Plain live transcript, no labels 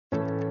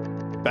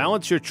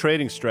Balance your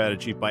trading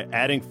strategy by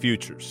adding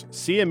futures.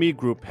 CME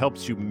Group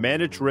helps you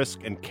manage risk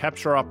and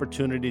capture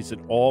opportunities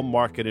in all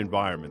market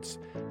environments.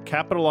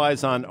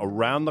 Capitalize on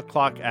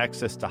around-the-clock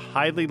access to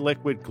highly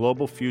liquid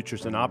global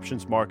futures and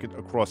options market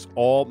across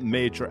all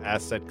major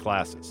asset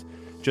classes.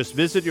 Just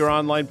visit your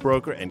online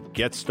broker and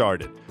get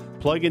started.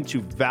 Plug into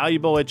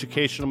valuable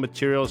educational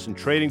materials and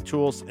trading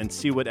tools and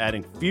see what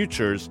adding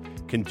futures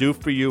can do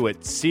for you at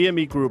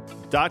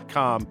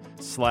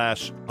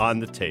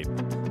cmegroup.com/on-the-tape.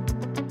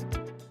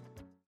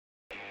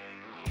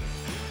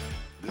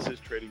 This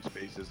is Trading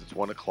Spaces. It's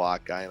 1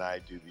 o'clock. Guy and I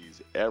do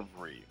these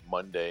every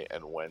Monday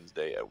and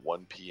Wednesday at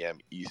 1 p.m.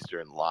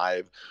 Eastern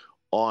live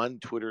on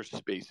Twitter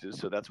Spaces.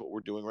 So that's what we're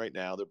doing right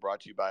now. They're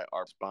brought to you by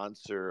our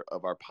sponsor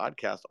of our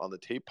podcast, On the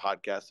Tape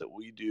podcast that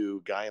we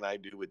do, Guy and I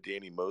do with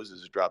Danny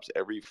Moses. It drops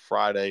every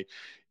Friday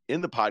in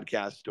the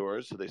podcast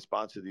stores. So they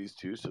sponsor these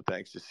two. So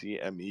thanks to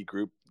CME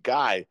Group.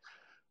 Guy,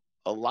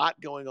 a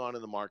lot going on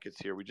in the markets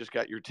here. We just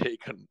got your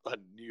take on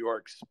New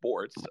York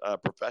sports,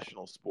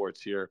 professional sports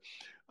here.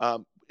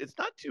 It's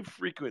not too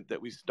frequent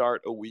that we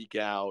start a week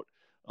out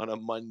on a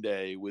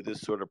Monday with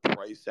this sort of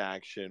price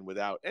action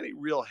without any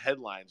real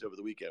headlines over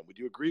the weekend. Would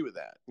you agree with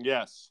that?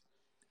 Yes.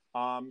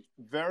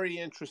 Very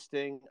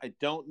interesting. I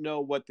don't know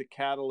what the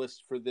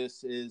catalyst for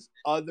this is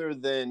other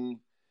than,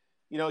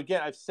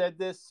 again, I've said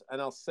this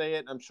and I'll say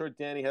it. I'm sure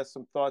Danny has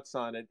some thoughts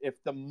on it. If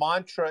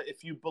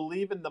you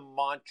believe in the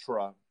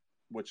mantra,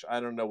 which I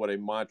don't know what a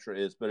mantra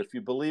is, but if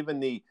you believe in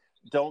the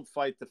don't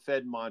fight the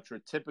Fed mantra,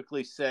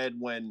 typically said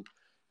when,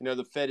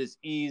 the Fed is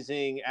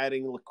easing,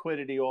 adding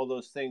liquidity, all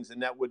those things,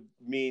 and that would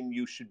mean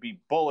you should be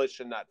bullish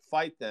and not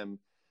fight them,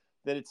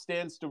 then it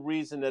stands to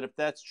reason that if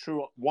that's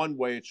true one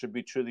way, it should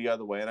be true the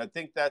other way. And I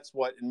think that's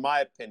what, in my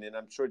opinion,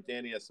 I'm sure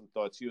Danny has some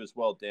thoughts, you as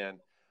well, Dan.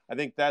 I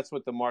think that's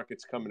what the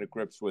market's coming to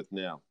grips with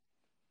now.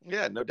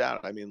 Yeah, no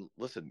doubt. I mean,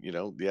 listen,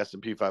 the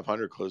S&P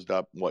 500 closed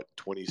up,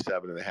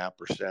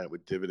 27.5%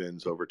 with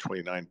dividends over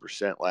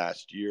 29%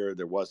 last year.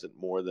 There wasn't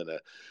more than a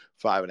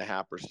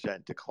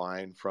 5.5%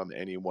 decline from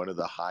any one of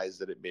the highs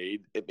that it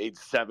made. It made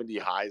 70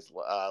 highs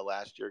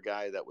last year,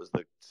 Guy. That was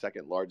the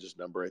second largest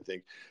number, I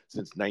think,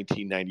 since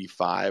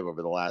 1995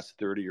 over the last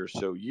 30 or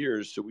so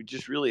years. So we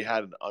just really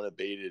had an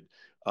unabated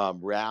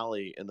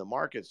rally in the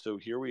market. So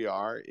here we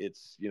are.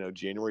 It's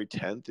January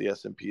 10th. The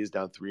S&P is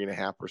down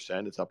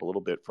 3.5%. It's up a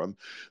little bit from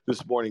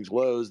this morning's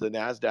lows. The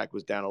Nasdaq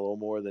was down a little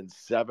more than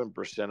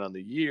 7% on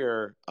the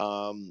year.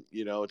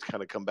 It's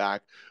kind of come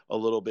back a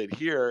little bit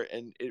here,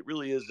 and it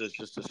really is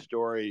just a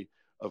story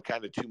of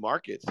kind of two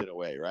markets in a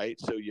way, right?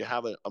 So you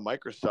have a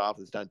Microsoft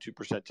that's down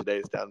 2% today.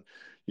 It's down,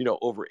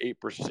 over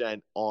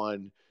 8%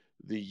 on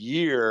the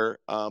year,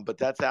 but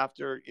that's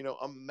after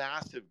a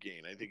massive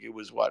gain. I think it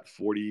was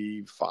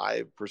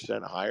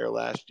 45% higher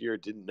last year.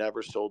 It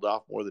never sold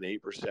off more than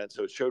 8%,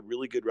 so it showed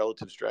really good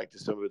relative strength to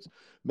some of its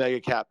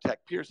mega cap tech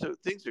peers. So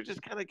things are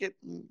just kind of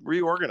getting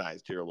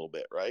reorganized here a little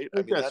bit, right?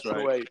 I mean, that's right.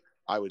 The way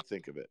I would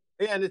think of it.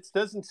 Yeah, and it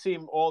doesn't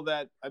seem all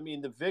that. I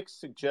mean, the VIX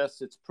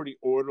suggests it's pretty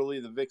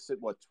orderly. The VIX at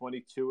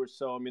 22 or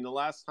so. I mean, the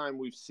last time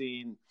we've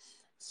seen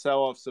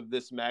sell-offs of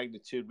this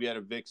magnitude, we had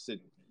a VIX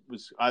that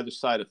was either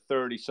side of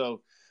 30.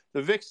 So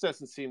the VIX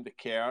doesn't seem to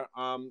care.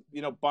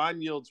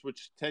 Bond yields,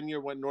 which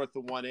 10-year went north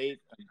of 1.8,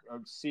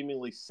 are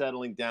seemingly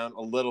settling down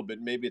a little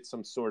bit. Maybe it's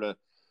some sort of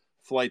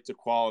flight to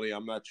quality.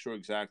 I'm not sure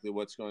exactly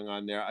what's going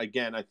on there.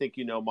 Again, I think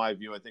my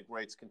view. I think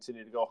rates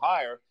continue to go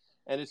higher,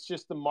 and it's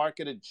just the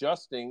market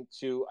adjusting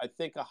to, I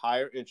think, a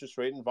higher interest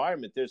rate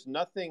environment. There's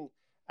nothing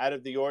out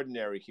of the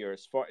ordinary here,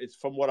 as far as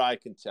from what I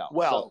can tell.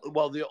 Well,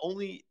 the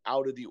only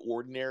out of the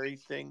ordinary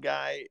thing,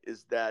 Guy,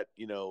 is that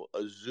a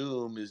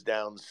Zoom is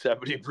down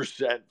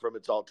 70% from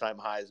its all-time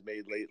highs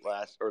made late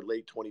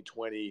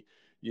 2020.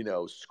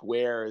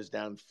 Square is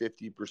down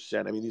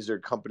 50%. I mean, these are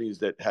companies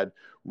that had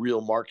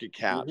real market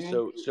caps.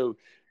 Mm-hmm. So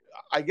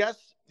I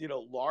guess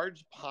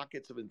large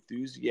pockets of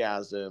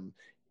enthusiasm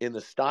in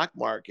the stock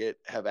market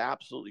have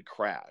absolutely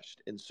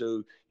crashed, and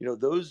so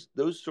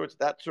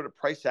that sort of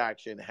price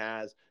action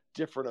has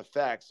different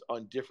effects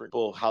on different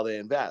people, how they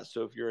invest.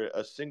 So if you're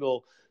a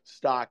single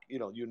stock,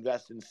 you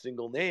invest in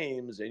single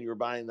names and you're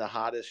buying the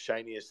hottest,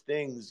 shiniest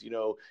things,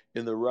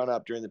 in the run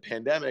up during the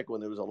pandemic when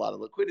there was a lot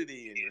of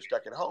liquidity and you're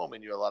stuck at home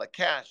and you had a lot of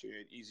cash, you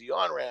had easy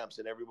on ramps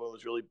and everyone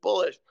was really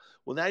bullish.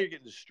 Well, now you're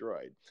getting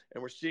destroyed.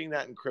 And we're seeing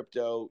that in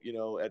crypto,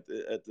 at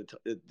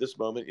this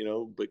moment,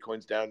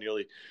 Bitcoin's down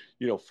nearly,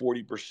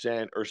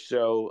 40% or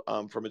so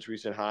from its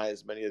recent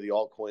highs. Many of the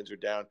altcoins are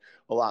down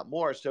a lot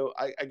more. So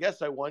I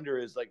guess I wonder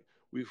is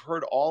we've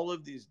heard all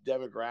of these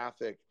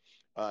demographic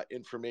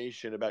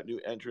information about new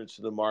entrants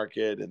to the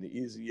market and the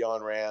easy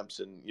on ramps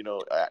and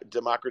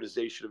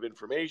democratization of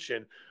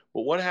information.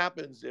 But what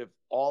happens if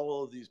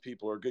all of these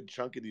people, or a good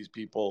chunk of these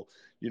people,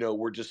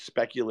 were just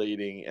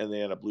speculating and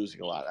they end up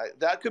losing a lot?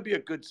 That could be a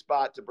good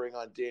spot to bring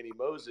on Danny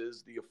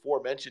Moses, the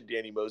aforementioned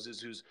Danny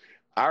Moses, who's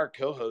our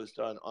co-host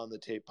on the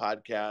Tape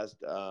podcast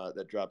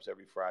that drops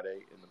every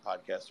Friday in the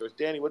podcast stores.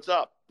 Danny, what's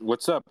up?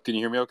 What's up? Can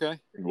you hear me okay?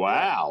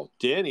 Wow.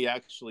 Danny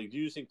actually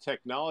using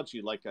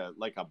technology like a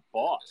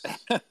boss.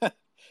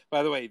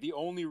 By the way, the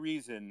only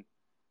reason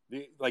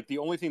The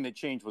only thing that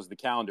changed was the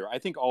calendar. I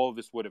think all of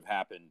this would have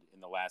happened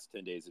in the last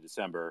 10 days of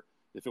December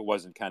if it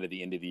wasn't kind of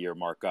the end of the year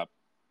markup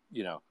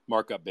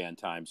band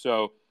time.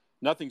 So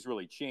nothing's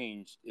really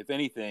changed. If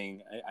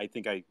anything, I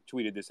think I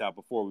tweeted this out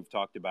before. We've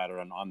talked about it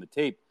on the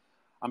tape.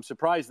 I'm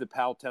surprised the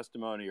Powell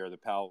testimony or the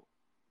Powell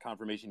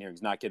confirmation hearing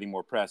is not getting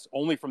more press,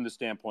 only from the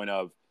standpoint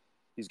of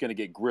he's going to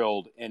get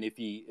grilled. And if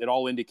it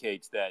all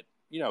indicates that,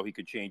 he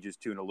could change his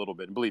tune a little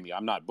bit. And believe me,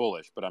 I'm not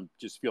bullish, but I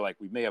just feel like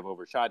we may have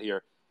overshot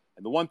here.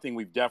 And the one thing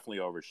we've definitely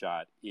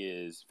overshot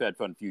is Fed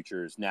Fund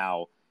futures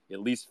now at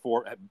least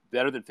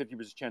better than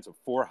 50% chance of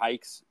 4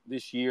 hikes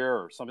this year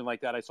or something like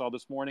that I saw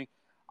this morning.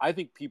 I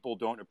think people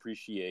don't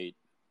appreciate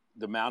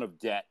the amount of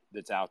debt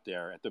that's out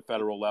there at the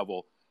federal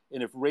level.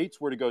 And if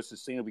rates were to go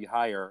sustainably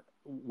higher,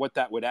 what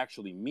that would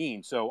actually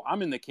mean. So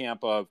I'm in the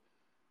camp of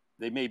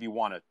they maybe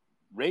want to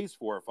raise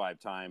 4 or 5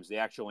 times. They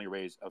actually only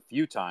raise a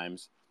few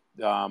times.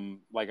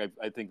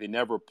 I think they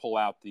never pull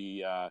out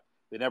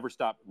they never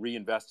stop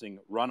reinvesting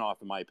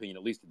runoff, in my opinion,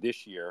 at least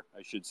this year,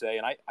 I should say.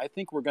 And I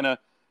think we're going to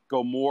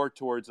go more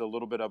towards a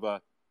little bit of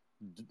a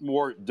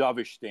more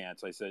dovish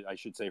stance, I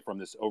should say, from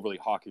this overly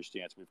hawkish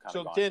stance we've kind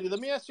of gone. So, Danny,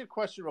 let me ask you a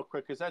question real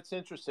quick, because that's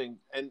interesting.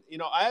 And,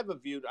 I have a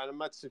view, and I'm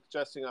not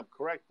suggesting I'm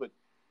correct, but,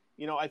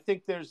 I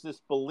think there's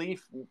this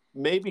belief,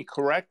 maybe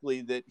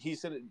correctly, that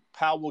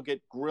Powell will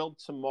get grilled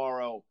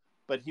tomorrow,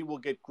 but he will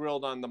get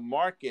grilled on the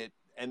market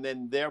and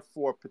then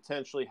therefore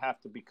potentially have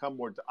to become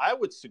more. I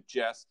would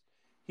suggest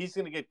he's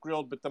going to get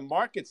grilled, but the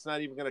market's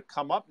not even going to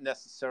come up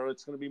necessarily.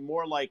 It's going to be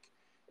more like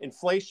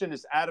inflation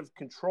is out of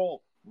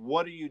control.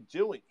 What are you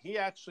doing? He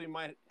actually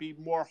might be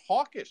more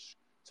hawkish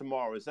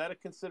tomorrow. Is that a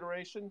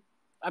consideration?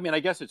 I mean, I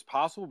guess it's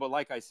possible, but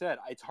like I said,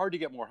 it's hard to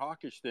get more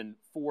hawkish than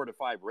 4 to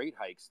 5 rate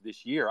hikes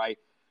this year. I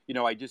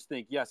just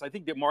think, yes, I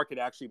think the market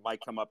actually might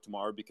come up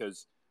tomorrow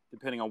because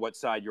depending on what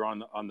side you're on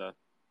the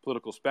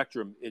political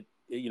spectrum, it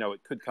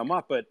could come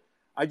up. But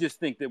I just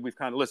think that we've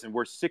kind of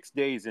we're 6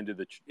 days into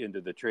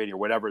the trading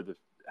or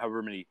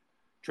however many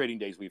trading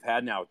days we've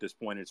had now at this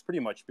point. It's pretty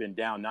much been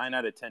down 9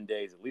 out of 10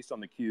 days, at least on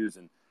the Qs,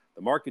 and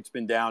the market's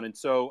been down. And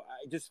so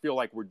I just feel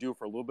like we're due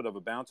for a little bit of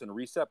a bounce and a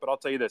reset. But I'll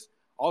tell you this,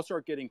 I'll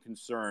start getting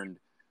concerned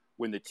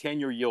when the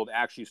 10-year yield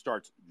actually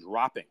starts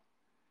dropping.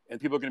 And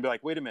people are going to be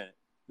like, wait a minute,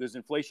 there's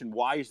inflation.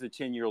 Why is the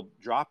 10-year yield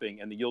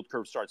dropping and the yield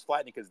curve starts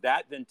flattening? Because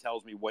that then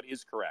tells me what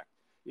is correct,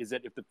 is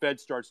that if the Fed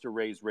starts to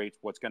raise rates,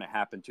 what's going to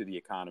happen to the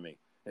economy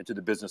and to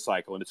the business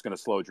cycle, and it's going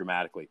to slow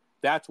dramatically.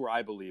 That's where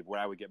I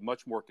would get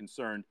much more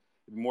concerned,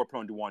 be more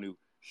prone to want to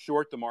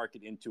short the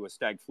market into a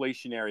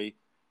stagflationary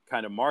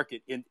kind of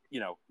market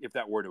if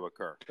that were to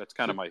occur. That's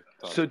kind of my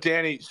thought. So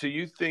Danny,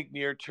 you think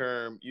near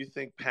term, you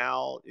think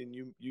Powell, and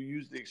you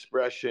use the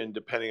expression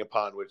depending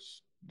upon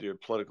which their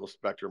political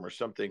spectrum or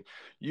something,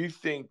 you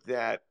think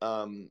that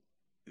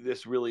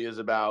this really is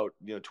about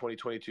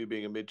 2022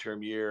 being a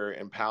midterm year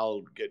and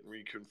Powell getting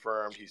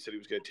reconfirmed. He said he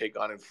was going to take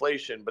on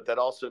inflation, but that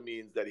also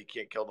means that he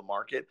can't kill the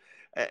market.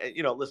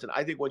 Listen,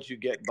 I think once you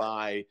get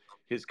by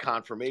his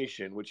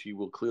confirmation, which he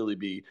will clearly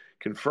be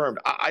confirmed,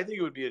 I think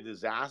it would be a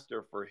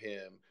disaster for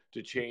him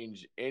to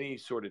change any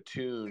sort of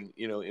tune,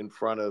 in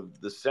front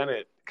of the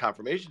Senate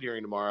confirmation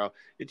hearing tomorrow.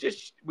 It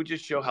would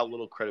just show how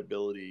little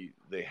credibility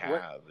they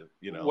have,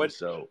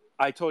 So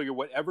I told you,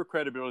 whatever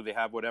credibility they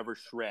have, whatever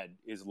shred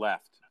is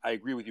left, I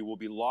agree with you, will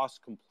be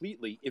lost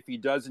completely if he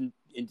does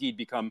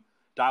indeed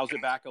dials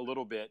it back a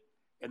little bit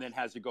and then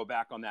has to go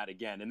back on that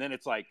again. And then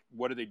it's like,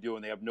 what are they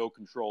doing? They have no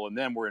control. And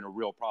then we're in a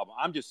real problem.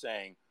 I'm just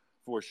saying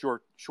for a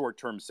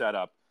short-term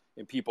setup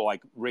and people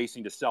like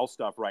racing to sell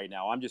stuff right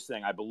now, I'm just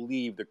saying I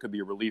believe there could be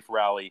a relief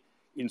rally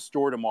in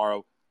store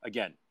tomorrow.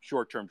 Again,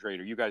 short-term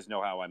trader. You guys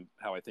know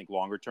how I think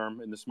longer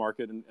term in this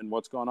market and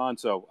what's going on.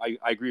 So I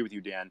agree with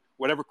you, Dan.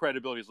 Whatever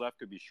credibility is left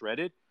could be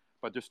shredded,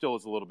 but there still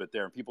is a little bit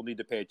there, and people need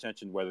to pay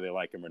attention whether they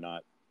like him or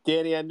not.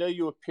 Danny, I know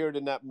you appeared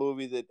in that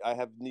movie that I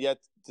have yet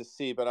to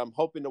see, but I'm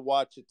hoping to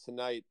watch it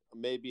tonight,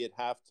 maybe at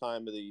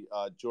halftime of the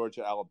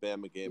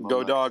Georgia-Alabama game.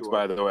 Go Dogs,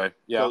 by the way.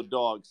 Yeah. Go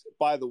Dogs.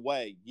 By the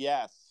way,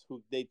 yes,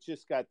 they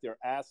just got their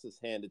asses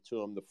handed to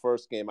them the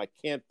first game. I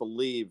can't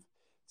believe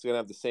it's going to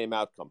have the same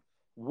outcome.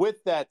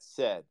 With that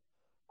said,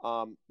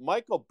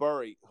 Michael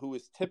Burry, who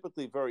is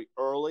typically very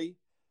early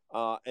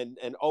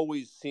and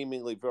always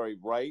seemingly very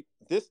right,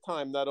 this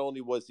time not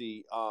only was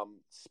he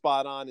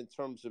spot on in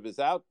terms of his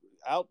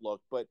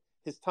outlook, but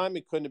his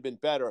timing couldn't have been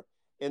better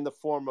in the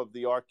form of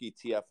the ARK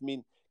ETF. I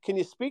mean, can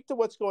you speak to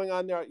what's going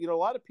on there? A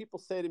lot of people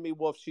say to me,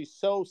 well, if she's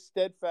so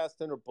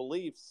steadfast in her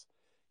beliefs,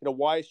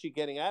 why is she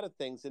getting out of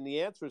things? And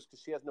the answer is because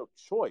she has no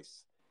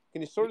choice.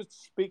 Can you sort of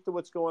speak to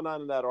what's going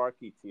on in that ARK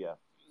ETF?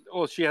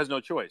 Well, she has no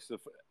choice.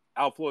 If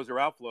outflows are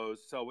outflows,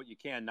 sell what you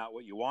can, not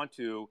what you want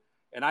to.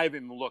 And I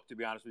haven't even looked, to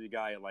be honest with you,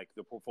 Guy, at like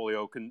the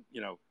portfolio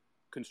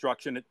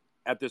construction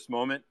at this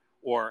moment,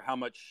 or how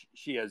much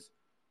she has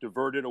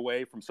diverted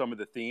away from some of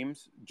the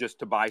themes just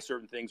to buy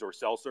certain things or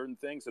sell certain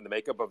things in the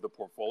makeup of the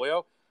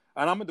portfolio.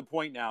 And I'm at the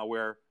point now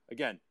where,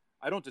 again,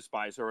 I don't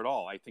despise her at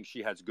all. I think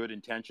she has good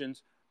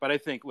intentions. But I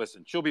think,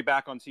 listen, she'll be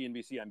back on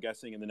CNBC, I'm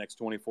guessing, in the next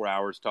 24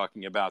 hours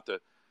talking about the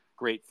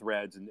great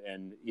threads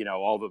and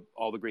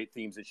all the great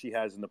themes that she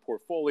has in the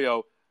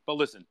portfolio. But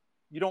listen,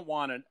 you don't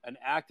want an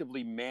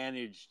actively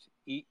managed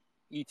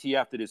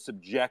ETF that is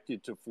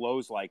subjected to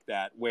flows like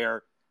that,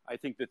 where I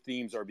think the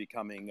themes are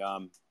becoming,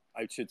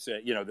 I should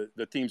say,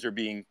 the themes are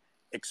being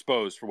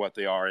exposed for what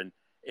they are.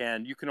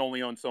 And you can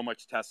only own so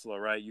much Tesla,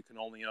 right? You can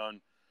only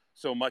own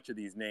so much of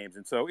these names.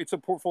 And so it's a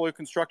portfolio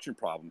construction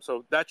problem.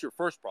 So that's your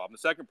first problem. The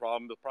second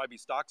problem will probably be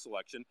stock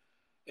selection,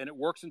 and it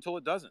works until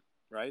it doesn't,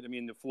 right? I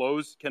mean, good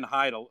flows can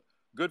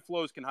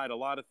hide a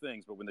lot of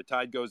things, but when the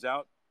tide goes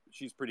out,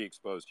 she's pretty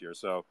exposed here.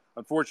 So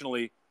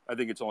unfortunately, I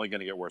think it's only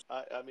going to get worse.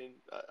 I mean,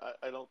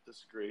 I don't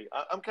disagree.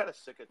 I'm kind of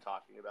sick of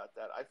talking about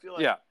that. I feel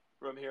like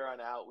from here on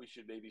out, we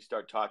should maybe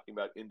start talking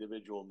about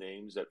individual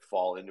names that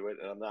fall into it.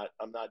 And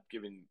I'm not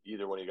giving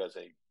either one of you guys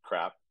any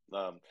crap.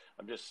 I'm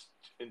just,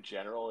 in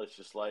general, it's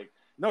just like,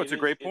 no, it's a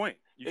great point.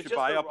 You should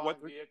buy up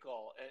what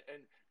vehicle.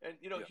 And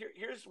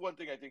here's one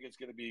thing I think is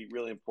going to be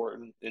really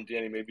important. And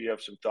Danny, maybe you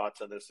have some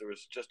thoughts on this. There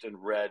was just in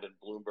Red and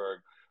Bloomberg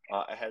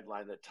a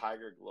headline that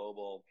Tiger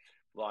Global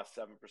lost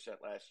 7%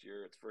 last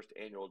year, its first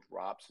annual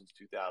drop since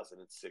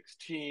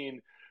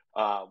 2016,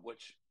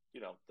 which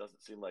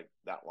doesn't seem like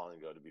that long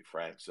ago, to be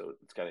frank. So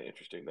it's kind of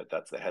interesting that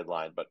that's the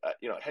headline. But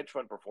hedge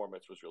fund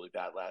performance was really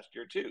bad last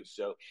year too.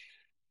 So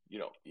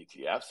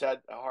ETFs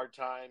had a hard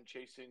time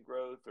chasing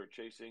growth or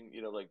chasing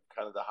like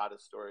kind of the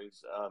hottest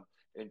stories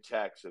in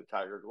tech. So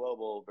Tiger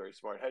Global, very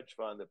smart hedge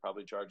fund that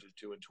probably charges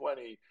 2 and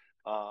 20.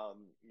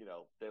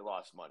 They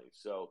lost money.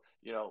 So,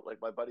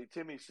 like my buddy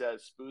Timmy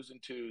says, spoos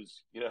and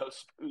twos,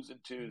 spoos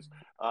and twos.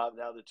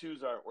 Now the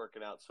twos aren't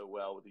working out so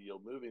well with the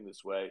yield moving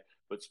this way,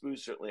 but spoos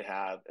certainly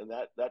have. And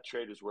that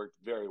trade has worked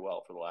very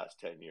well for the last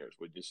 10 years.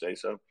 Would you say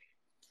so?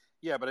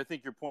 Yeah, but I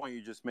think your point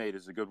you just made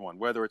is a good one,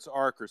 whether it's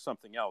ARK or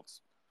something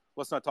else.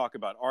 Let's not talk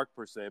about ARK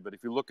per se, but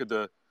if you look at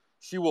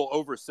she will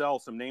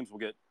oversell, some names will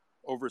get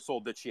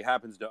oversold that she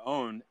happens to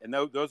own. And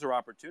those are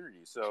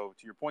opportunities. So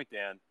to your point,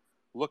 Dan,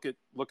 look at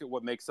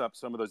what makes up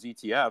some of those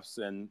ETFs,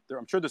 and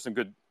I'm sure there's some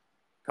good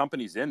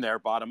companies in there,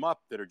 bottom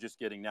up, that are just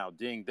getting now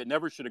dinged, that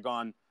never should have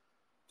gone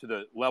to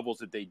the levels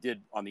that they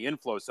did on the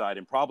inflow side,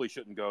 and probably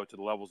shouldn't go to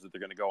the levels that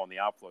they're going to go on the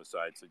outflow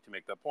side. So to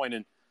make that point,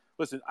 and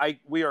listen,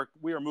 we are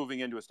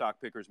moving into a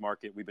stock pickers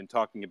market. We've been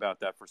talking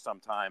about that for some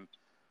time.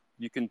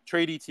 You can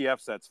trade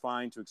ETFs, that's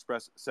fine, to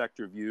express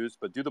sector views,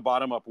 but do the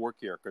bottom up work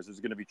here, because there's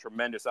going to be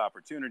tremendous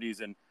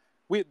opportunities, and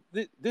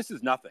this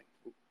is nothing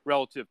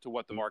relative to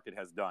what the market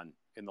has done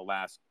in the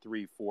last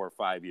 3, 4,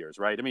 5 years,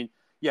 right? I mean,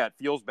 yeah, it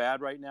feels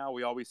bad right now.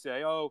 We always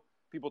say,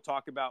 people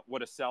talk about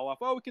what a sell-off.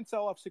 Oh, we can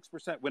sell off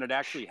 6%. When it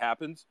actually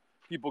happens,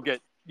 people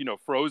get,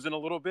 frozen a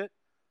little bit.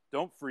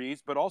 Don't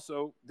freeze. But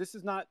also,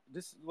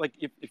 like,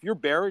 if you're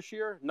bearish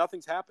here,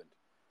 nothing's happened.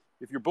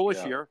 If you're bullish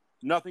here,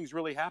 nothing's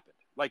really happened.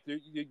 Like,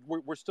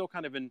 we're still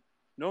kind of in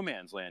no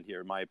man's land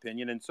here, in my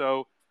opinion. And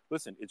so,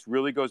 listen, it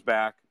really goes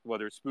back,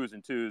 whether it's spoos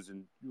and twos,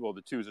 and, well,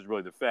 the twos is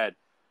really the Fed,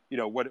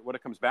 what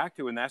it comes back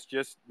to, and that's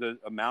just the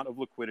amount of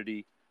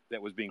liquidity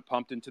that was being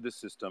pumped into the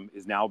system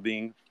is now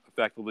being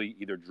effectively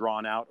either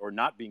drawn out or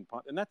not being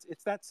pumped. And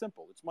it's that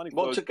simple. It's money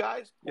flows. Well, to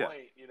Guy's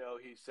point,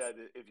 he said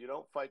if you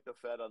don't fight the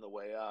Fed on the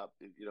way up,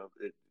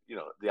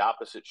 the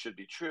opposite should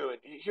be true. And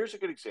here's a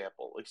good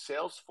example, like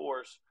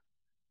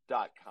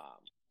Salesforce.com,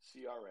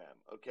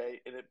 CRM,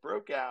 okay? And it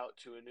broke out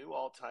to a new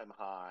all-time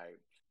high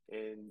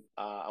in,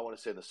 I want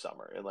to say in the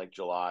summer, in like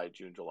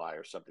June, July,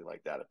 or something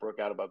like that. It broke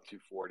out above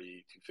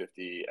 240,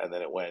 250, and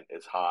then it went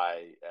as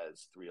high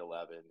as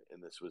 311,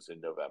 and this was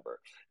in November.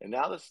 And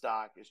now the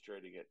stock is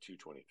trading at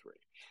 223.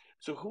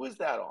 So who is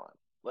that on?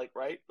 Like,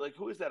 right? Like,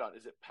 who is that on?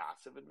 Is it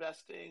passive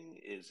investing?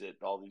 Is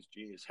it all these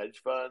genius hedge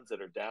funds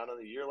that are down on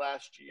the year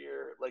last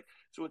year? Like,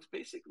 so it's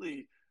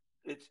basically...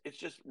 It's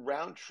just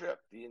round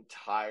trip the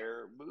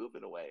entire move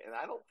in a way. And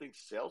I don't think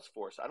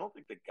Salesforce, I don't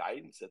think the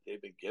guidance that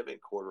they've been giving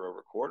quarter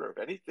over quarter, if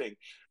anything,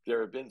 there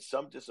have been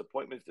some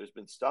disappointments. There's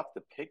been stuff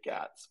to pick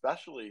at,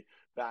 especially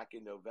back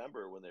in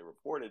November when they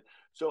reported.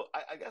 So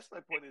I guess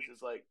my point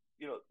is like,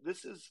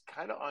 this is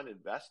kind of on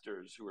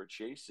investors who are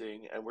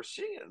chasing, and we're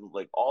seeing it in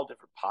like all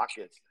different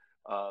pockets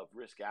of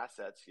risk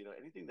assets,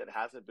 anything that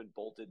hasn't been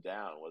bolted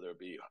down, whether it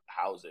be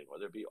housing,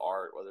 whether it be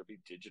art, whether it be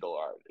digital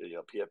art,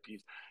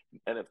 PFPs,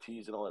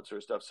 NFTs, and all that sort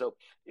of stuff. So,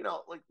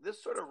 like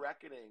this sort of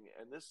reckoning,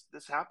 and this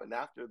happened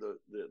after the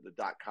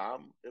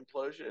 .com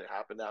implosion. It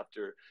happened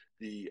after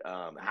the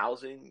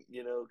housing,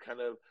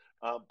 kind of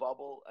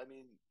bubble. I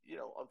mean,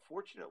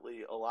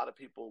 unfortunately, a lot of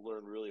people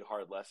learn really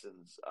hard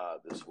lessons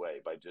this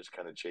way by just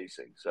kind of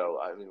chasing. So,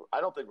 I mean,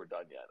 I don't think we're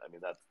done yet. I mean,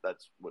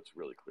 that's what's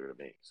really clear to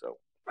me. So.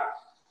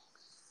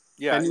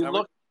 Yeah, and you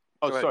look.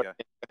 Sorry. Go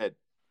ahead.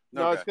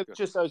 No, I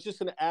was just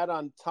going to add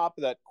on top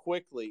of that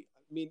quickly.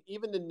 I mean,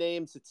 even the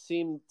names that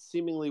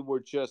seemingly were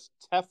just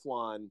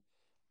Teflon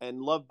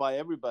and loved by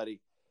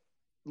everybody.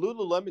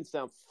 Lululemon's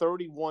down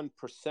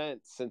 31%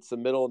 since the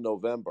middle of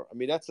November. I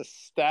mean, that's a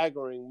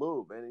staggering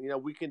move. And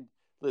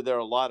there are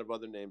a lot of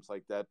other names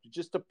like that. But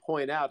just to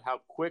point out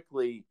how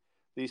quickly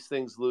these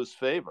things lose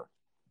favor.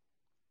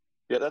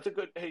 Yeah, that's a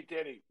good. Hey,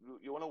 Danny,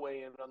 you want to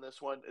weigh in on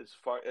this one as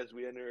far as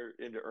we enter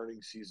into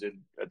earnings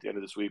season at the end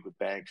of this week with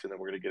banks, and then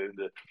we're going to get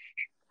into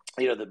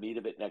the meat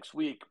of it next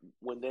week.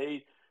 When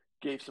they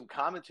gave some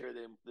commentary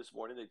this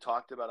morning, they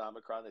talked about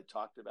Omicron. They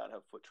talked about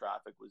how foot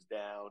traffic was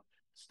down.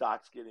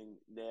 Stocks getting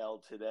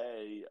nailed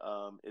today.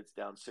 It's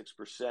down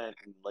 6%, and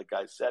like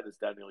I said, it's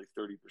down nearly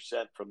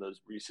 30% from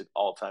those recent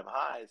all-time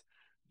highs.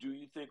 Do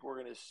you think we're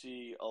going to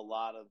see a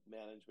lot of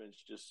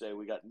managements just say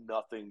we got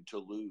nothing to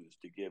lose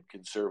to give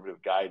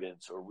conservative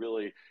guidance, or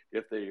really,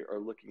 if they are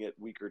looking at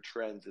weaker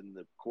trends in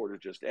the quarter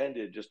just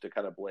ended, just to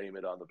kind of blame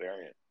it on the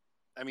variant?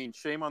 I mean,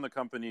 shame on the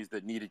companies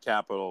that needed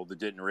capital that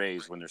didn't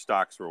raise when their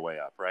stocks were way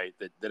up, right?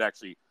 That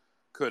actually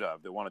could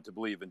have, that wanted to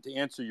believe. And to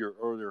answer your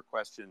earlier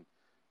question,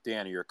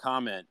 Danny, your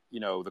comment,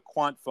 the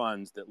quant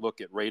funds that look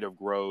at rate of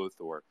growth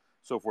or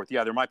so forth,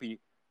 yeah, there might be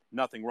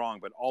nothing wrong,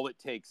 but all it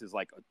takes is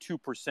like a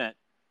 2%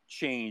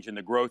 change in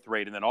the growth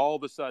rate. And then all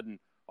of a sudden,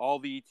 all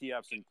the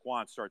ETFs and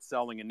quants start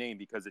selling a name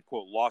because it,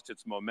 quote, lost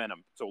its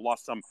momentum. So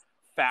lost some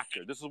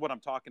factor. This is what I'm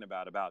talking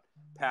about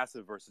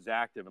passive versus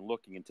active and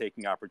looking and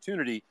taking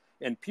opportunity.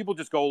 And people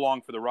just go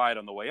along for the ride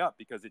on the way up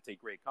because it's a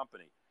great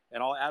company.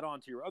 And I'll add on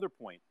to your other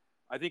point.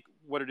 I think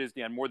what it is,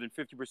 Dan, more than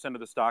 50%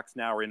 of the stocks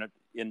now are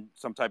in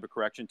some type of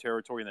correction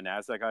territory in the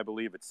NASDAQ, I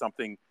believe. It's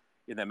something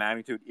in that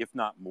magnitude, if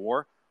not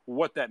more.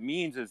 What that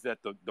means is that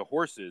the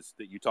horses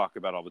that you talk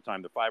about all the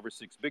time, the 5 or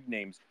 6 big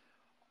names,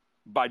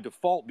 by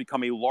default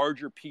become a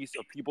larger piece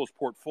of people's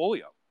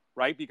portfolio,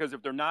 right? Because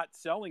if they're not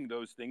selling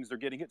those things, they're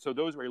getting hit. So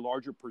those are a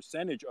larger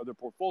percentage of their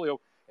portfolio.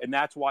 And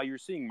that's why you're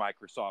seeing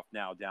Microsoft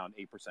now down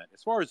 8%.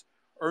 As far as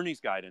earnings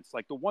guidance,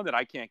 like the one that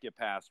I can't get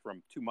past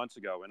from 2 months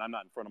ago, and I'm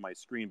not in front of my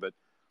screen, but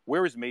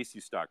where is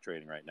Macy's stock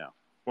trading right now?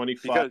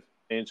 25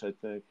 inch, I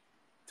think.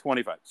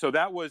 25. So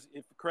that was,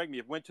 correct me,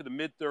 it went to the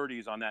mid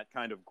 30s on that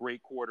kind of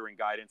great quarter and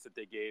guidance that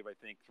they gave, I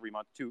think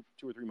 2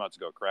 or 3 months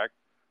ago, correct?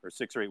 Or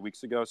 6 or 8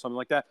 weeks ago, something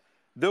like that.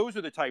 Those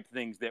are the type of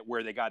things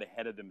where they got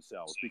ahead of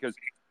themselves, because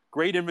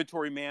great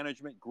inventory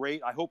management,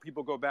 great. I hope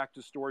people go back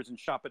to stores and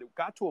shop, but it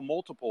got to a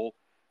multiple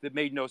that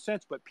made no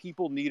sense, but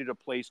people needed a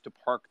place to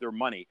park their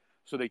money.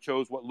 So they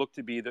chose what looked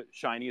to be the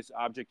shiniest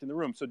object in the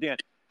room. So Dan,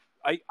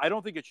 I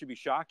don't think it should be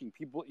shocking.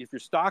 People, if your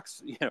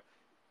stocks,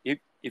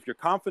 if you're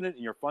confident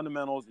in your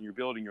fundamentals and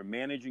you're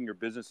managing your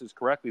businesses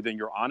correctly, then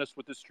you're honest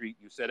with the street,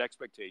 you set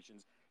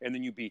expectations, and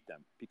then you beat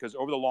them. Because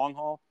over the long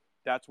haul,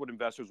 that's what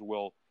investors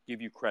will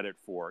give you credit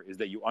for, is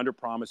that you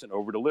underpromise and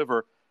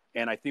overdeliver.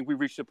 And I think we've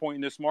reached a point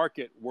in this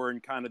market where in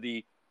kind of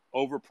the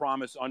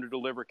overpromise,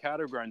 underdeliver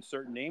category on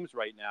certain names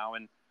right now.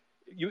 And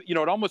it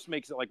almost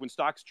makes it like when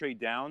stocks trade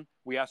down,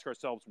 we ask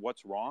ourselves,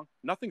 what's wrong?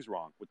 Nothing's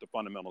wrong with the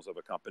fundamentals of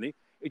a company.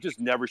 It just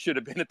never should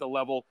have been at the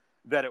level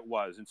that it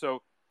was. And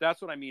so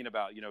that's what I mean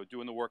about,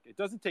 doing the work. It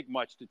doesn't take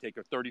much to take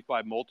a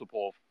 35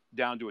 multiple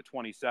down to a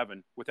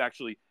 27 with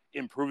actually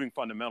improving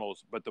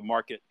fundamentals, but the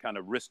market kind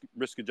of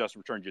risk-adjusted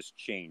return just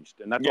changed.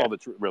 And that's all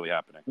that's really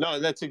happening. No,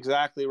 that's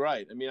exactly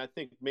right. I mean, I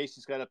think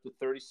Macy's got up to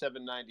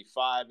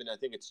 37.95, and I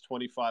think it's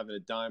 25 and a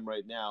dime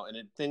right now. And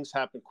things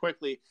happen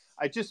quickly.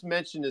 I just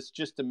mentioned this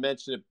just to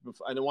mention it.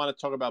 I don't want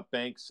to talk about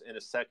banks in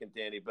a second,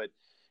 Danny, but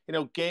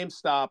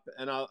GameStop,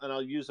 and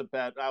I'll use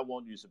I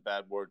won't use a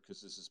bad word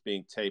because this is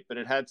being taped, but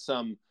it had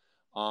some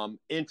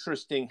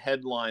interesting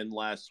headline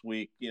last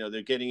week.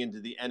 They're getting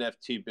into the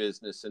NFT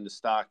business, and the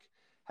stock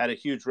had a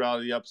huge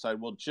rally to the upside.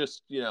 Well,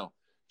 just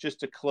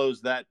to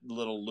close that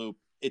little loop,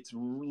 it's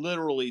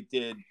literally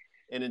did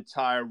an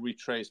entire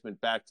retracement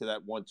back to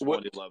that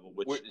 120 level,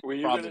 which were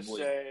you going to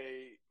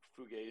say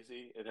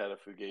Fugazi? It had a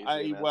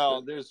Fugazi.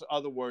 Well, there's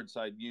other words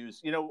I'd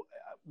use.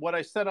 What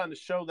I said on the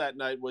show that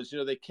night was,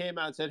 they came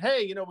out and said,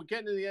 hey, we're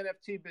getting into the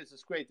NFT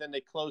business. Great. Then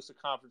they closed the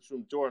conference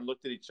room door and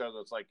looked at each other.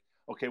 It's like,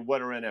 okay,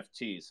 what are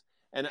NFTs?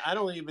 And I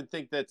don't even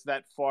think that's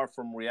that far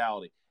from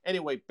reality.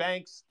 Anyway,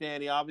 banks,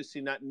 Danny,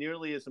 obviously not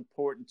nearly as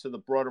important to the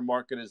broader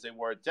market as they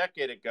were a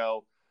decade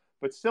ago,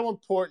 but still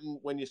important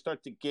when you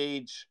start to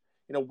gauge,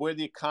 where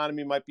the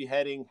economy might be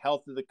heading,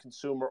 health of the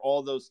consumer,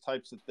 all those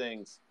types of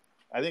things.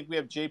 I think we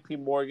have J.P.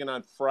 Morgan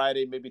on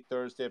Friday, maybe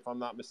Thursday, if I'm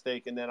not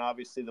mistaken. Then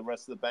obviously the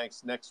rest of the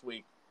banks next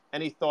week.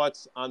 Any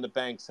thoughts on the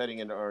banks heading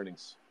into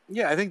earnings?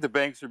 Yeah, I think the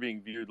banks are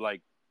being viewed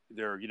like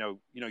they're,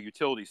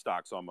 utility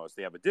stocks almost.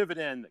 They have a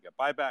dividend, they got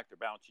buyback, their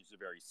balance sheets are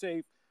very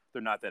safe.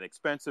 They're not that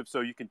expensive.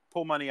 So you can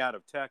pull money out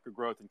of tech or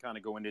growth and kind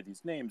of go into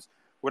these names.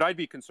 What I'd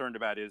be concerned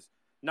about is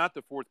not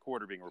the fourth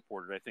quarter being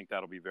reported. I think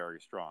that'll be very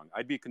strong.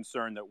 I'd be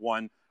concerned that,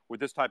 one, with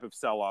this type of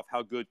sell-off,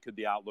 how good could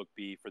the outlook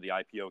be for the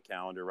IPO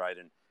calendar, right,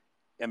 and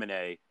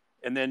M&A?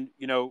 And then,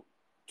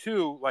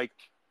 two, like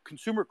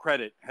consumer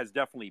credit has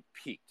definitely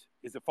peaked.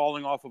 Is it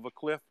falling off of a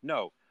cliff?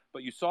 No.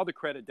 But you saw the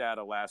credit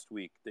data last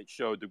week that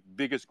showed the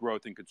biggest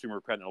growth in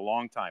consumer credit in a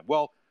long time.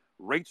 Well,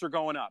 rates are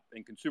going up,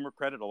 and consumer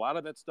credit, a lot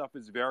of that stuff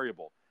is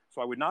variable.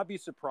 So I would not be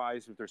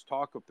surprised if there's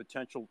talk of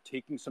potential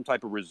taking some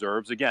type of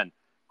reserves. Again,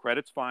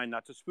 credit's fine,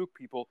 not to spook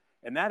people.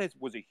 And that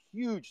was a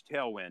huge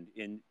tailwind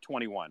in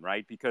 21,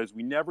 right? Because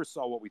we never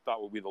saw what we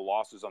thought would be the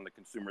losses on the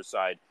consumer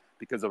side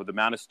because of the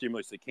amount of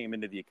stimulus that came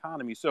into the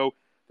economy. So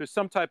there's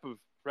some type of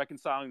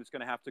reconciling that's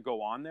going to have to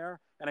go on there.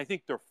 And I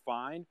think they're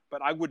fine,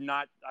 but I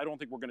don't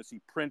think we're going to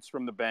see prints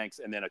from the banks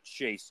and then a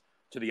chase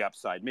to the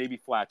upside, maybe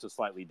flat to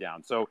slightly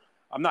down. So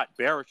I'm not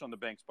bearish on the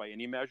banks by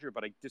any measure,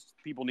 but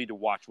people need to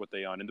watch what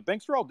they own. And the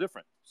banks are all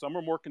different. Some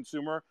are more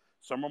consumer,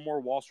 some are more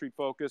Wall Street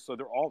focused. So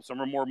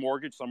some are more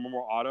mortgage, some are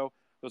more auto.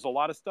 There's a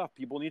lot of stuff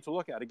people need to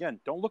look at. Again,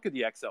 don't look at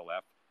the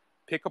XLF.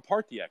 Pick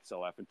apart the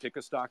XLF and pick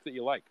a stock that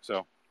you like.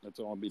 So that's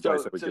all the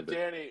advice I would give.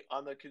 Danny,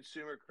 on the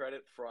consumer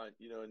credit front,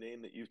 a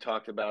name that you've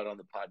talked about on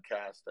the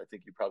podcast, I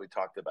think you probably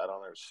talked about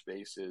on our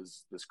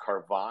spaces, this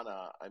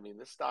Carvana. I mean,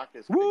 this stock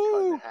has been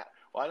cut in half.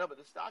 Well, I know, but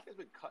the stock has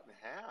been cut in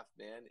half,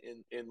 man,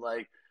 in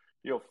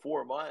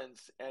 4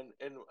 months.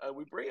 And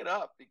we bring it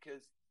up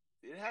because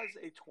it has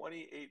a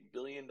 $28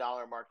 billion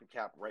market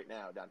cap right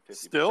now, down 50%.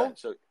 Still?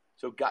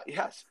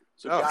 Yes.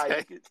 So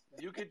guys,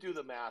 you could do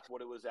the math,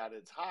 what it was at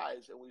its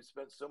highs, and we've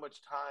spent so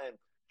much time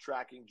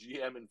tracking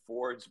GM and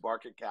Ford's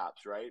market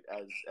caps, right?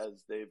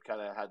 As they've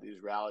kind of had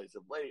these rallies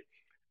of late.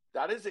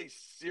 That is a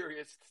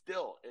serious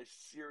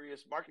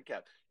market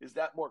cap. Is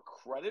that more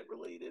credit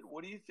related?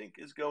 What do you think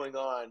is going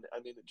on? I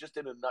mean, just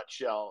in a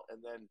nutshell, and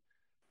then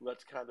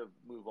let's kind of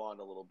move on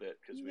a little bit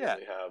because we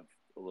only have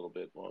a little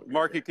bit longer.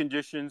 Market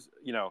conditions,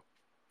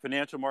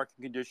 financial market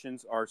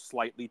conditions are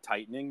slightly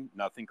tightening.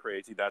 Nothing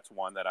crazy. That's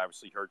one that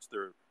obviously hurts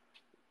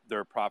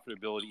their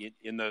profitability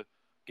in the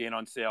gain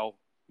on sale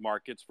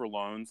markets for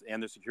loans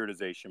and the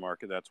securitization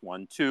market. That's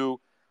one. Two,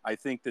 I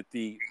think that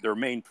their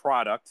main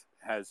product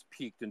has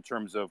peaked in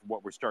terms of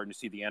what we're starting to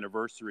see the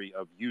anniversary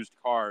of used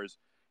cars,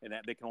 and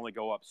that they can only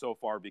go up so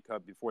far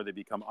before they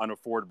become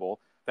unaffordable.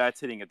 That's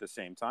hitting at the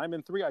same time.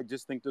 And three, I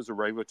just think there's a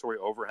regulatory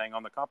overhang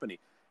on the company.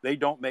 They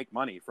don't make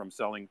money from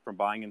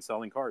buying and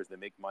selling cars. They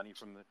make money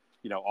from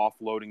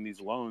offloading these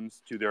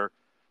loans to their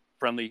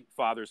friendly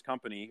father's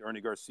company,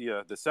 Ernie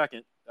Garcia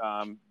II,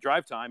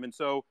 Drive Time. And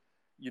so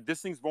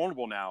this thing's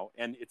vulnerable now.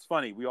 And it's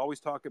funny, we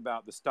always talk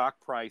about the stock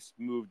price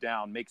move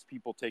down makes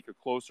people take a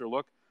closer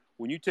look.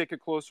 When you take a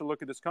closer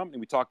look at this company,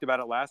 we talked about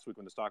it last week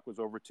when the stock was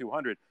over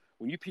 200.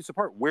 When you piece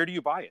apart, where do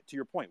you buy it? To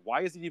your point,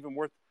 why is it even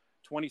worth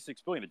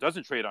 $26 billion? It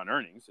doesn't trade on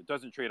earnings. It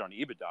doesn't trade on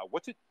EBITDA.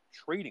 What's it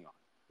trading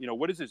on?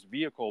 What is this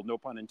vehicle, no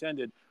pun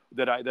intended,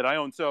 that I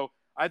own? So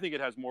I think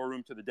it has more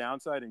room to the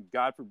downside, and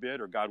God forbid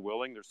or God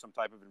willing, there's some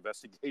type of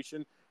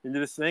investigation into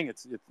this thing.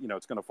 It's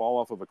going to fall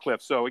off of a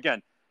cliff. So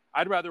again,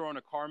 I'd rather own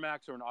a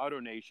CarMax or an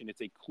AutoNation.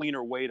 It's a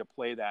cleaner way to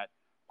play that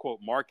quote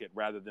market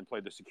rather than play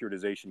the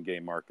securitization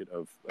game market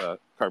of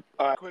car.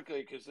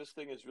 Quickly, because this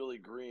thing is really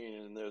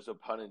green, and there's a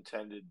pun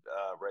intended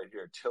right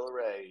here.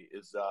 Tilray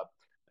is up.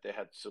 They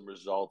had some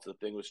results. The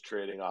thing was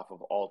trading off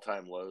of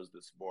all-time lows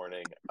this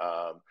morning.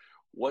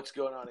 What's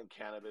going on in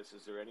cannabis?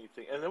 Is there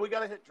anything? And then we got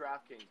to hit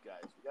DraftKings,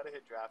 guys. We got to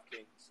hit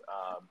DraftKings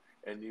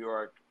and New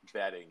York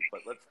betting.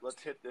 But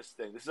let's hit this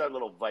thing. This is our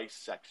little Vice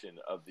section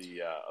of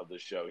the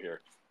show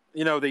here.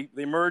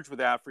 They merged with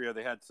Afria.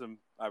 They had some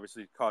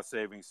obviously cost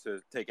savings to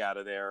take out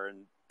of there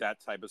and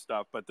that type of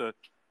stuff. But the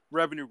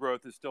revenue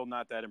growth is still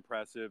not that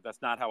impressive.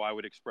 That's not how I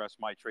would express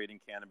my trade in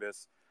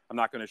cannabis. I'm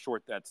not going to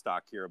short that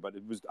stock here, but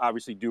it was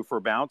obviously due for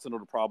a bounce, and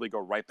it'll probably go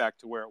right back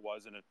to where it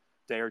was in a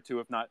day or two,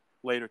 if not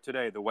later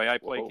today. The way I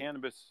play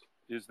cannabis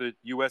is the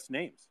U.S.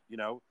 names,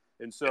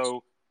 and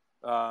so,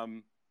 I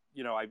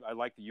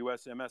like the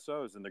U.S.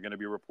 MSOs, and they're going to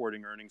be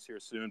reporting earnings here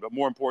soon. But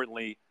more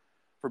importantly,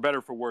 for better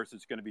or for worse,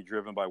 it's going to be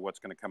driven by what's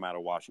going to come out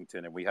of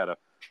Washington. And we had a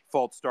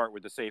false start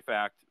with the SAFE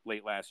Act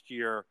late last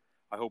year.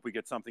 I hope we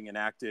get something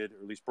enacted,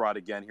 or at least brought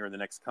again here in the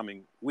next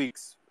coming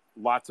weeks.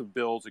 Lots of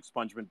bills,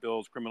 expungement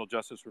bills, criminal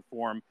justice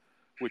reform,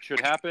 which should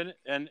happen.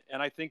 And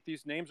I think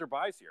these names are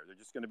buys here. They're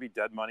just going to be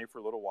dead money for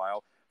a little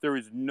while. There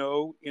is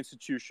no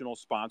institutional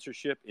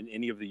sponsorship in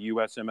any of the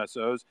U.S.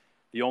 MSOs.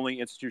 The only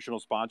institutional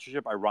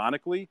sponsorship,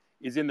 ironically,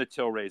 is in the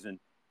Tilrays and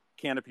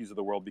Canopies of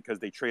the world because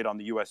they trade on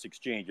the U.S.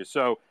 exchanges.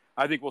 So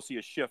I think we'll see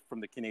a shift from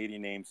the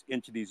Canadian names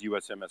into these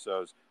U.S.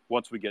 MSOs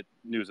once we get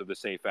news of the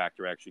SAFE Act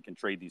or actually can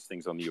trade these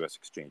things on the U.S.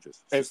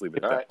 exchanges. Just leave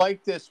it at that.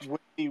 Like this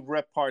witty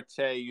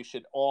repartee, you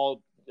should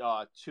all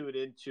tune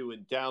into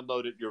and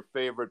download at your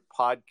favorite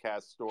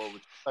podcast store,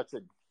 which is such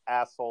an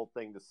asshole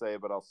thing to say,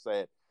 but I'll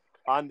say it.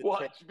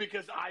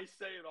 Because I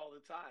say it all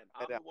the time.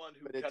 I'm the one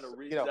who kind of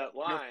reads that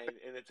line,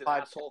 and it's an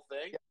asshole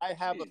thing. I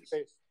have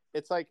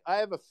it's like I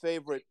have a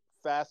favorite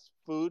fast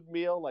food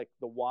meal, like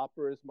the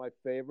Whopper is my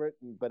favorite,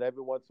 but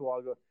every once in a while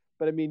I go,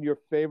 but I mean your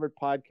favorite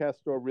podcast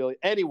store really.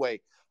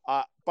 Anyway,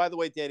 by the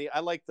way, Danny, I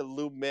like the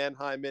Lou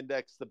Mannheim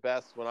Index the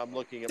best when I'm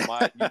looking at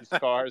my used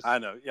cars. I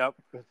know, yep.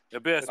 The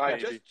best,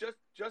 baby.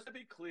 Just to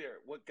be clear,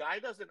 what Guy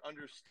doesn't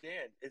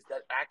understand is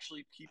that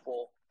actually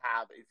people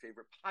have a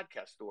favorite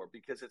podcast store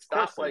because it's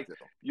not like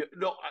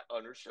I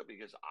understand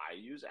because I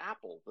use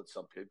Apple, but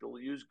some people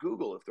use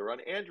Google if they're on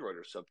Android,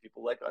 or some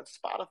people like on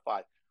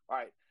Spotify. All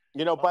right.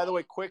 By the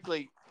way,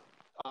 quickly,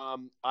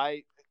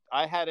 I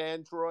had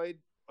Android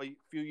a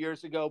few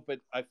years ago,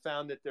 but I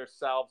found that there's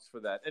salves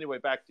for that. Anyway,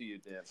 back to you,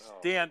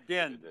 Dan.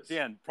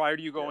 Dan, prior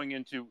to you going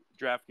into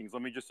DraftKings,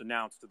 let me just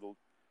announce to the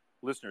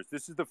listeners,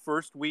 this is the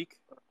first week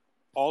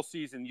all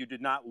season you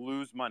did not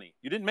lose money.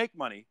 You didn't make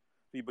money,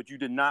 fee, but you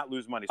did not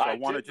lose money. So I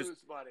want to just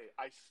lose money.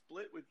 I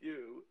split with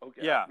you.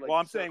 Okay. Yeah. Well,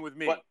 I'm saying with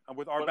me,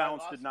 with our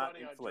balance did not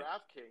inflate. I lost money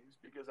on DraftKings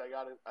because I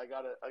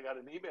got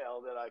an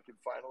email that I could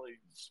finally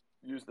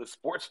use the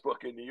sports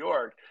book in New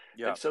York.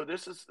 Yeah. And so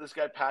this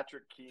guy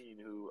Patrick Keene,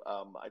 who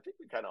I think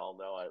we kind of all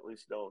know. I at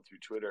least know him through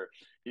Twitter.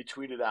 He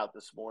tweeted out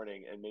this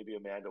morning, and maybe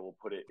Amanda will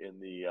put it in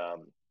the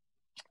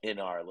in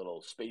our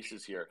little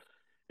spaces here.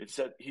 It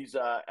said he's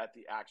at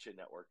the Action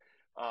Network.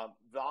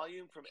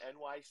 Volume from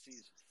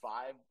NYC's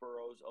 5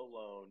 boroughs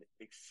alone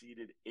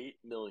exceeded 8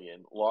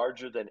 million,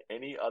 larger than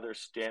any other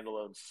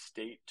standalone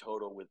state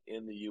total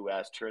within the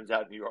U.S. Turns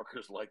out New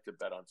Yorkers like to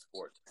bet on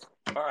sports.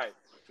 All right,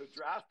 so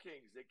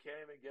DraftKings, they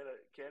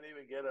can't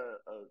even get a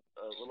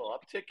little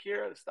uptick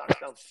here. The stock's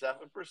down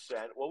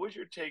 7%. What was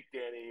your take,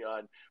 Danny?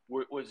 On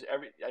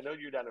I know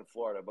you're down in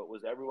Florida, but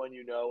was everyone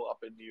you know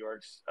up in New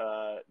York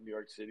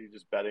City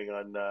just betting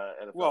on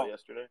NFL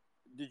yesterday?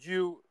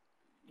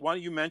 Why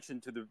don't you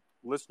mention to the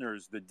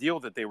listeners the deal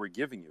that they were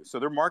giving you? So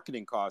their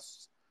marketing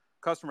costs,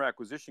 customer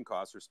acquisition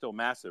costs, are still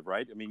massive,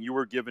 right? I mean, you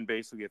were given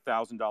basically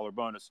 $1,000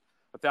 bonus,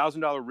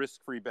 $1,000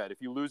 risk-free bet.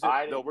 If you lose it,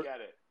 I didn't get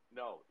it.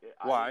 No,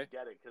 why? I didn't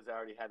get it because I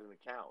already had an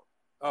account.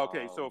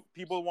 Okay, so if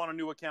people want a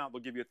new account,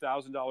 they'll give you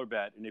 $1,000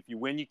 bet, and if you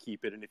win, you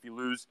keep it, and if you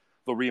lose,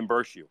 they'll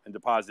reimburse you and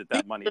deposit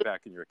that money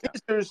back in your account.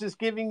 Caesars is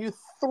giving you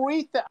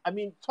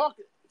 $3,000.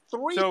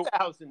 So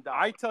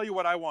I tell you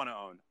what I want to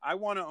own. I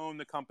want to own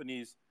the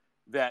companies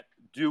that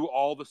do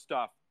all the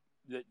stuff,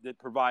 that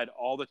provide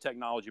all the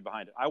technology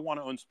behind it. I want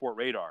to own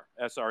Sportradar,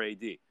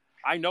 SRAD.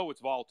 I know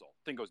it's volatile.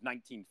 I think it goes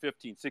 19,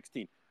 15,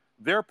 16.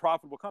 They're a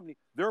profitable company.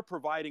 They're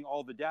providing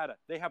all the data.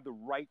 They have the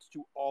rights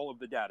to all of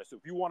the data. So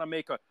if you want to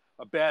make a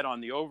bet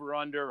on the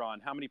over-under,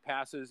 on how many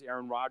passes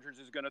Aaron Rodgers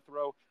is going to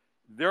throw,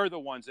 they're the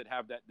ones that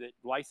have that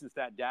license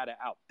that data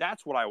out.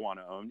 That's what I want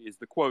to own, is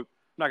the quote,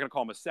 I'm not going to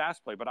call them a SaaS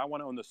play, but I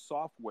want to own the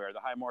software, the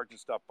high-margin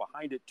stuff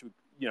behind it to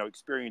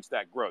experience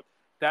that growth.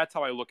 That's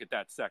how I look at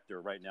that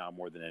sector right now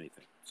more than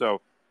anything.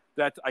 So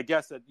I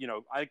guess that,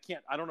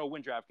 I don't know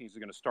when DraftKings is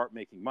going to start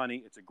making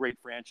money. It's a great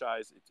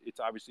franchise.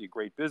 It's obviously a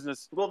great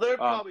business. Well, they're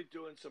probably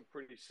doing some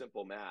pretty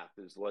simple math,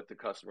 is what the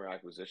customer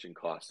acquisition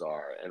costs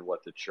are and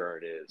what the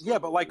churn is. Yeah,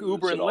 but like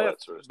Uber and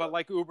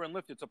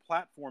Lyft, it's a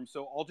platform.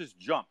 So I'll just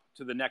jump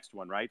to the next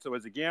one, right? So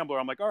as a gambler,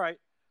 I'm like, all right,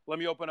 let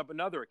me open up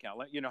another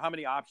account. How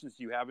many options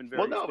do you have in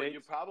various states? But you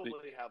probably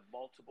have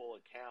multiple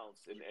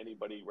accounts and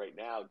anybody right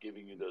now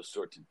giving you those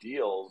sorts of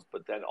deals.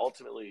 But then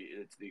ultimately,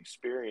 it's the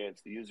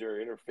experience, the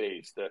user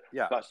interface, the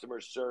customer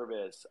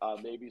service,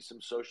 maybe some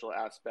social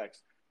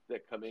aspects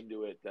that come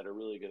into it that are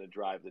really going to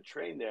drive the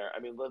train there. I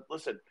mean,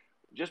 listen,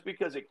 just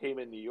because it came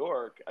in New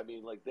York, I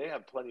mean, like, they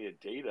have plenty of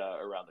data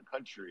around the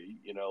country,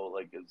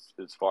 like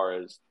as far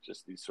as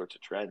just these sorts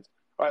of trends.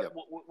 All right,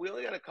 we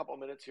only got a couple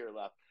minutes here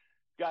left.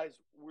 Guys,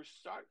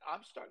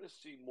 I'm starting to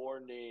see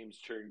more names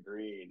turn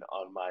green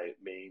on my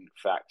main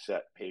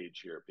FactSet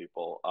page here,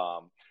 people.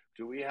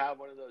 Do we have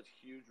one of those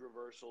huge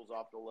reversals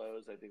off the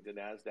lows? I think the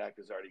NASDAQ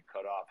has already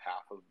cut off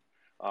half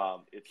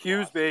of its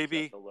Hughes,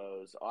 baby. At the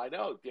lows. I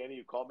know. Danny,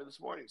 you called me this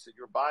morning, said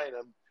you were buying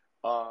them.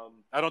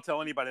 I don't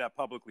tell anybody that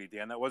publicly,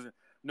 Dan.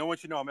 No one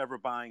should know I'm ever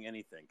buying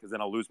anything, because then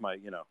I'll lose my,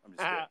 I'm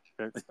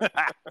just kidding.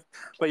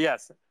 But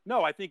yes,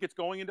 no, I think it's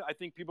I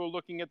think people are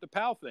looking at the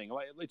PAL thing.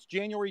 It's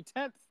January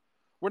 10th.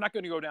 We're not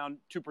going to go down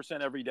 2%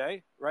 every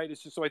day, right?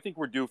 It's just, so I think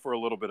we're due for a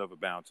little bit of a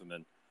bounce and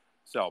then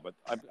sell. But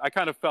I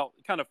kind of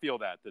feel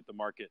that the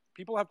market,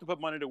 people have to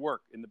put money to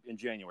work in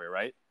January,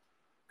 right?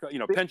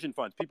 Pension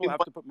funds, people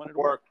have to put money to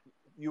work.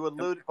 You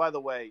alluded, by the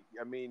way,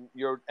 I mean,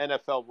 your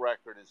NFL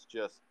record is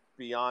just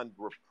beyond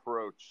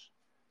reproach.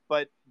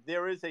 But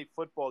there is a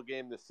football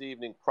game this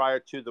evening prior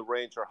to the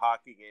Ranger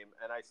hockey game,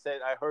 and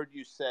I heard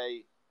you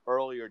say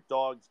earlier,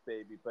 dogs,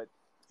 baby, but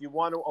you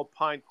want to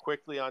opine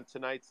quickly on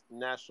tonight's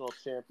national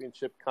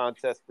championship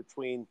contest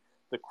between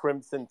the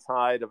Crimson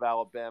Tide of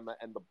Alabama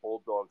and the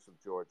Bulldogs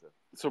of Georgia?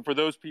 So for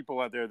those people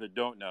out there that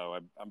don't know,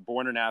 I'm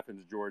born in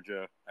Athens,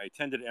 Georgia. I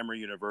attended Emory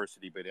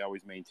University, but I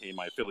always maintained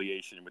my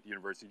affiliation with the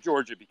University of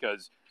Georgia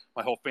because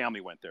my whole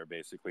family went there,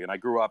 basically. And I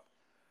grew up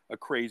a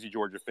crazy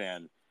Georgia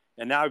fan.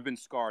 And now I've been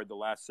scarred the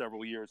last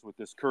several years with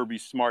this Kirby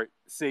Smart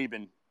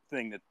Saban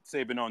thing that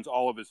Saban owns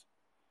all of his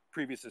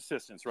previous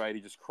assistants, right?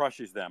 He just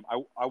crushes them.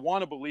 I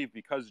want to believe,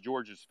 because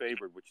Georgia's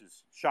favored, which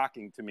is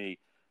shocking to me,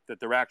 that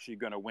they're actually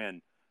going to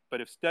win.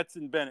 But if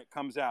Stetson Bennett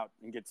comes out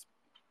and gets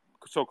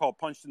so-called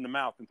punched in the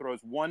mouth and throws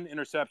one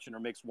interception or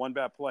makes one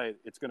bad play,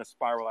 it's going to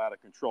spiral out of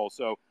control.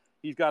 So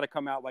he's got to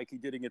come out like he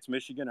did against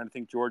Michigan, and I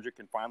think Georgia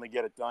can finally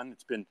get it done.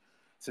 It's been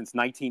since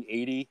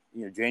 1980,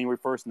 January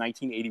 1st,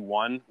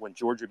 1981, when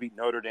Georgia beat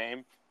Notre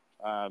Dame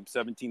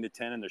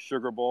 17-10 in the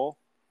Sugar Bowl.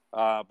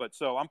 But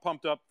so I'm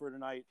pumped up for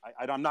tonight.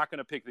 I'm not going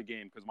to pick the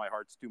game because my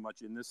heart's too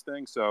much in this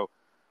thing. So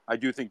I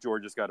do think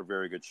Georgia's got a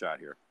very good shot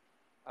here.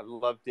 I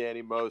love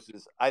Danny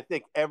Moses. I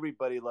think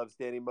everybody loves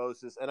Danny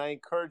Moses. And I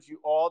encourage you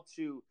all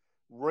to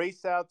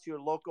race out to your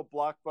local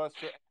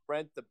Blockbuster and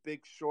rent The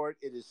Big Short.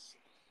 It is,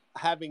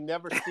 having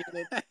never seen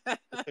it,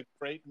 it's a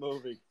great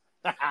movie.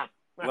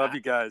 Love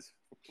you guys.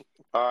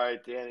 All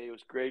right, Danny, it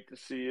was great to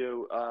see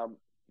you.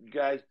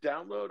 guys,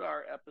 download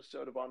our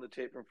episode of On the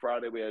Tape from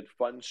Friday. We had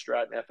Fund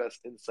Strat and FS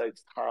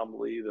Insights, Tom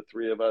Lee, the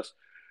three of us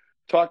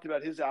talked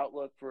about his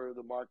outlook for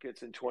the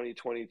markets in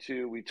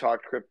 2022. We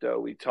talked crypto,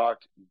 we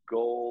talked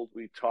gold,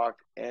 we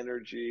talked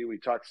energy, we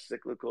talked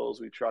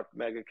cyclicals, we talked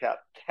mega cap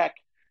tech.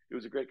 It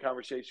was a great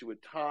conversation with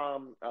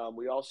Tom.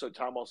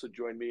 Tom also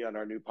joined me on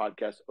our new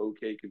podcast,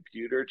 OK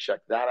Computer.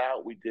 Check that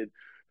out. We did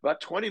about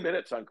 20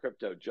 minutes on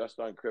crypto, just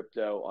on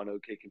crypto on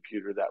OK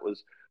Computer. That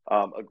was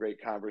a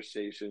great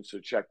conversation. So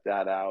check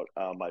that out.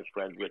 My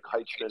friend Rick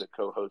Heitzman, a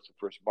co-host of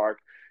First Mark,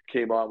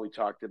 came on. We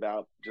talked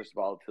about just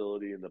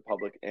volatility in the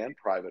public and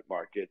private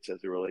markets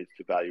as it relates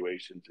to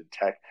valuations in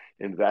tech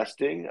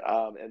investing.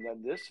 And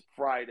then this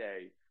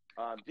Friday,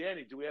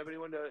 Danny, do we have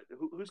anyone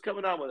who's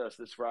coming on with us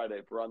this Friday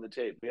for On the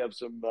Tape? We have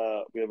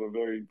we have a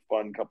very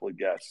fun couple of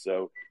guests.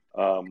 So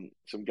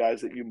some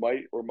guys that you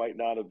might or might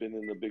not have been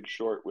in The Big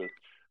Short with.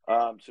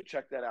 So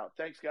check that out.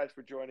 Thanks, guys,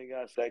 for joining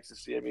us. Thanks to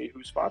CME,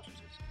 who sponsors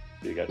us.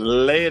 See you guys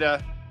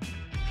later.